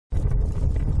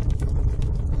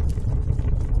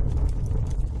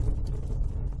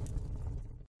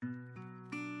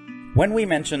When we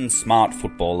mention smart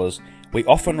footballers, we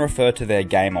often refer to their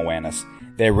game awareness,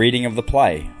 their reading of the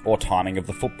play, or timing of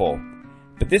the football.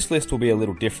 But this list will be a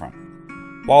little different.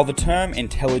 While the term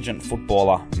intelligent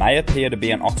footballer may appear to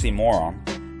be an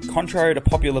oxymoron, contrary to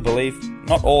popular belief,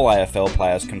 not all AFL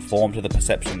players conform to the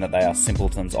perception that they are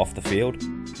simpletons off the field.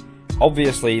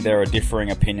 Obviously, there are differing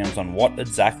opinions on what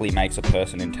exactly makes a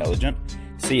person intelligent.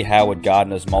 See Howard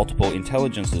Gardner's multiple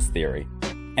intelligences theory.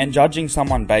 And judging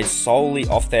someone based solely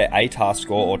off their ATAR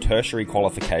score or tertiary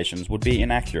qualifications would be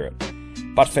inaccurate.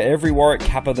 But for every Warwick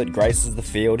Kappa that graces the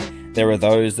field, there are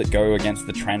those that go against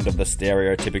the trend of the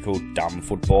stereotypical dumb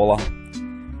footballer.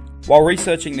 While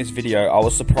researching this video, I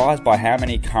was surprised by how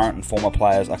many current and former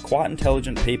players are quite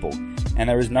intelligent people, and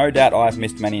there is no doubt I've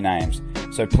missed many names,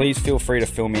 so please feel free to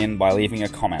fill me in by leaving a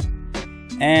comment.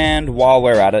 And while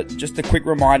we're at it, just a quick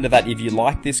reminder that if you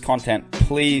like this content,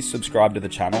 please subscribe to the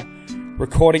channel.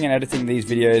 Recording and editing these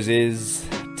videos is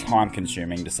time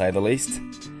consuming to say the least.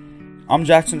 I'm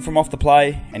Jackson from Off the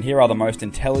Play, and here are the most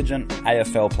intelligent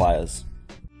AFL players.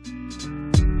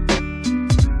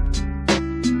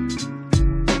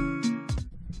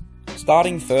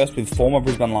 Starting first with former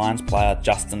Brisbane Lions player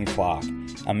Justin Clark,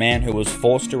 a man who was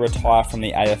forced to retire from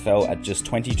the AFL at just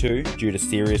 22 due to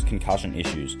serious concussion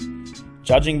issues.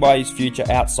 Judging by his future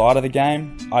outside of the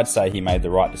game, I'd say he made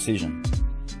the right decision.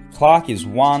 Clark is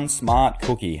one smart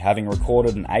cookie, having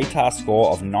recorded an ATAR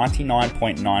score of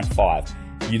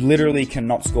 99.95. You literally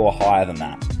cannot score higher than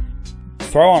that.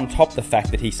 Throw on top the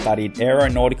fact that he studied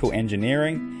aeronautical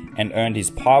engineering and earned his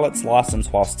pilot's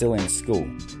license while still in school.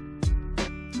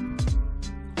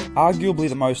 Arguably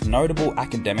the most notable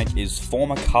academic is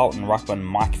former Carlton ruckman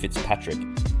Mike Fitzpatrick.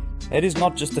 It is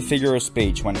not just a figure of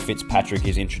speech when Fitzpatrick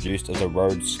is introduced as a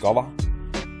Rhodes Scholar.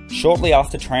 Shortly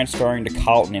after transferring to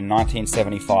Carlton in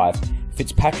 1975,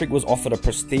 Fitzpatrick was offered a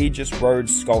prestigious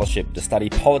Rhodes Scholarship to study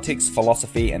politics,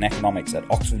 philosophy and economics at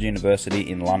Oxford University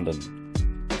in London.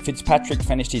 Fitzpatrick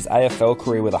finished his AFL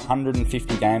career with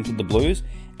 150 games with the Blues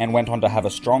and went on to have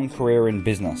a strong career in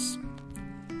business.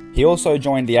 He also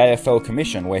joined the AFL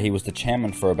Commission, where he was the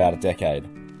chairman for about a decade.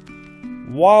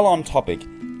 While on topic,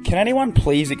 can anyone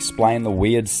please explain the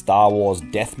weird Star Wars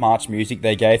Death March music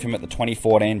they gave him at the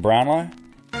 2014 Brownlow?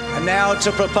 And now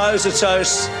to propose a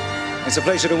toast, it's a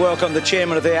pleasure to welcome the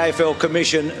chairman of the AFL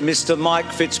Commission, Mr. Mike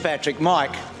Fitzpatrick.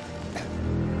 Mike.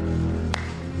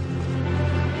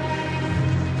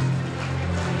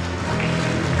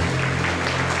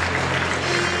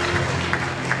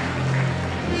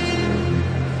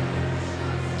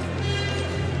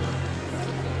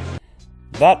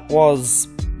 That was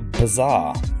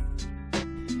bizarre.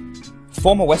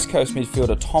 Former West Coast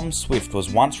midfielder Tom Swift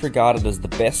was once regarded as the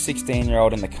best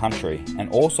 16-year-old in the country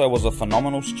and also was a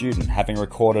phenomenal student, having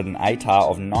recorded an ATAR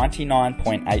of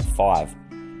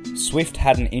 99.85. Swift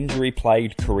had an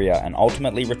injury-plagued career and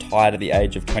ultimately retired at the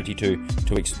age of 22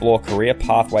 to explore career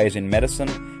pathways in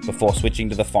medicine before switching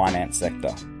to the finance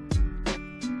sector.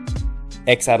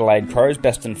 Ex-Adelaide Crows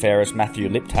best and fairest Matthew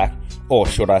Liptak, or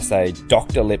should I say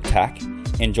Dr. Liptak,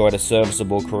 enjoyed a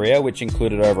serviceable career which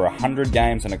included over 100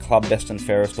 games and a club best and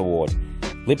fairest award.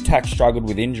 Liptak struggled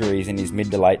with injuries in his mid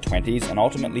to late 20s and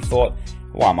ultimately thought,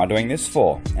 "Why am I doing this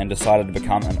for?" and decided to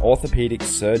become an orthopaedic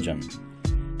surgeon.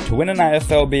 To win an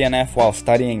AFL BNF while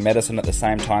studying medicine at the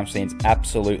same time seems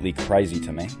absolutely crazy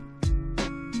to me.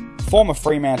 Former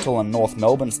Fremantle and North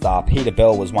Melbourne star Peter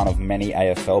Bell was one of many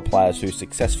AFL players who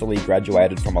successfully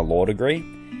graduated from a law degree,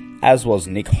 as was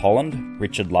Nick Holland,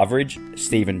 Richard Loveridge,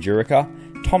 Stephen Jurica,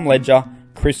 Tom Ledger,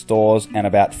 Chris Dawes, and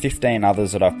about 15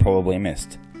 others that I've probably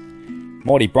missed.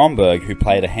 Morty Bromberg, who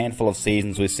played a handful of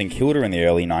seasons with St Kilda in the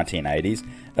early 1980s,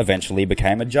 eventually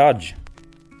became a judge.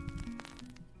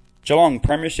 Geelong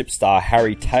Premiership star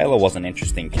Harry Taylor was an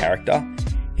interesting character.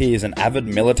 He is an avid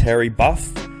military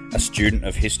buff, a student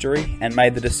of history, and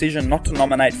made the decision not to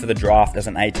nominate for the draft as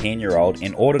an 18-year-old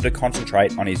in order to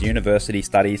concentrate on his university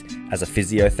studies as a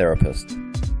physiotherapist.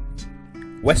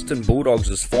 Western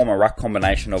Bulldogs' former ruck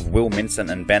combination of Will Minson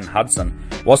and Ben Hudson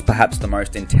was perhaps the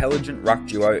most intelligent ruck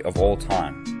duo of all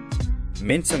time.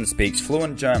 Minson speaks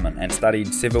fluent German and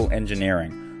studied civil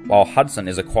engineering, while Hudson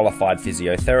is a qualified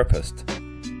physiotherapist.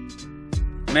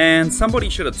 Man, somebody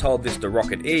should have told this to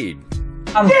Rocket Eade.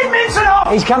 Get Minson off!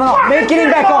 He's coming off. Get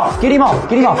him back off. Get him off.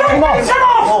 Get him off. Get Minson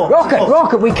off!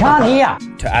 Rocket, we can't hear.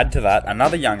 To add to that,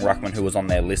 another young ruckman who was on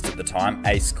their list at the time,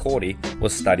 Ace Cordy,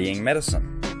 was studying medicine.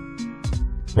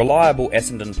 Reliable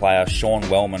Essendon player Sean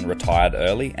Wellman retired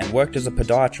early and worked as a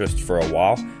podiatrist for a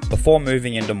while before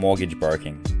moving into mortgage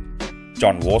broking.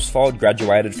 John Worsfold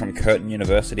graduated from Curtin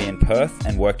University in Perth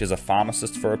and worked as a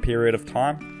pharmacist for a period of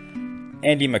time.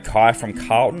 Andy Mackay from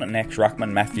Carlton and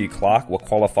ex-ruckman Matthew Clark were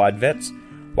qualified vets,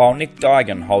 while Nick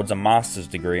Duigan holds a master's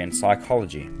degree in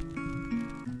psychology.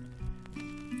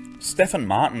 Stephen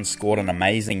Martin scored an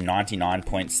amazing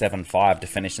 99.75 to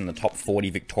finish in the top 40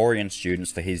 Victorian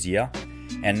students for his year,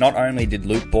 and not only did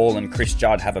Luke Ball and Chris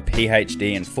Judd have a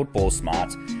PhD in football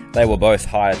smarts, they were both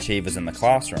high achievers in the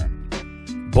classroom.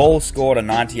 Ball scored a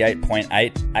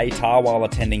 98.8 ATAR while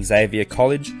attending Xavier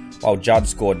College, while Judd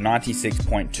scored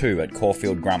 96.2 at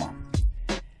Caulfield Grammar.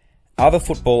 Other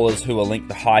footballers who were linked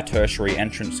to high tertiary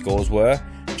entrance scores were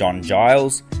John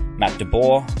Giles, Matt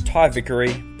DeBoer, Ty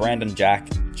Vickery, Brandon Jack,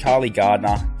 Charlie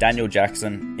Gardner, Daniel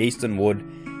Jackson, Easton Wood,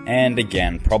 and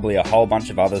again, probably a whole bunch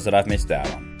of others that I've missed out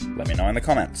on. Let me know in the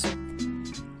comments.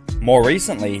 More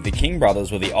recently, the King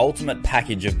brothers were the ultimate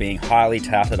package of being highly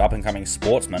touted up-and-coming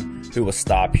sportsmen who were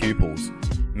star pupils.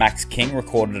 Max King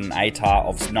recorded an ATAR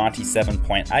of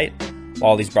 97.8,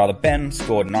 while his brother Ben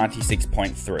scored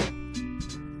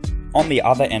 96.3. On the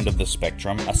other end of the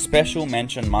spectrum, a special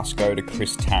mention must go to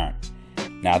Chris Tarrant.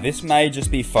 Now this may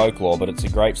just be folklore, but it's a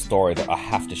great story that I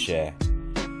have to share.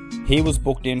 He was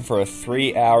booked in for a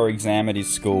 3-hour exam at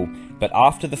his school, but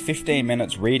after the 15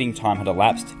 minutes reading time had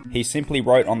elapsed, he simply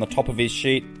wrote on the top of his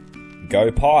sheet,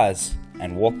 "Go Pies,"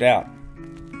 and walked out.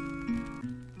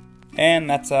 And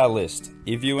that's our list.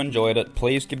 If you enjoyed it,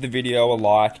 please give the video a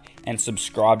like and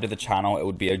subscribe to the channel, it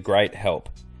would be a great help.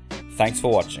 Thanks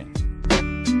for watching.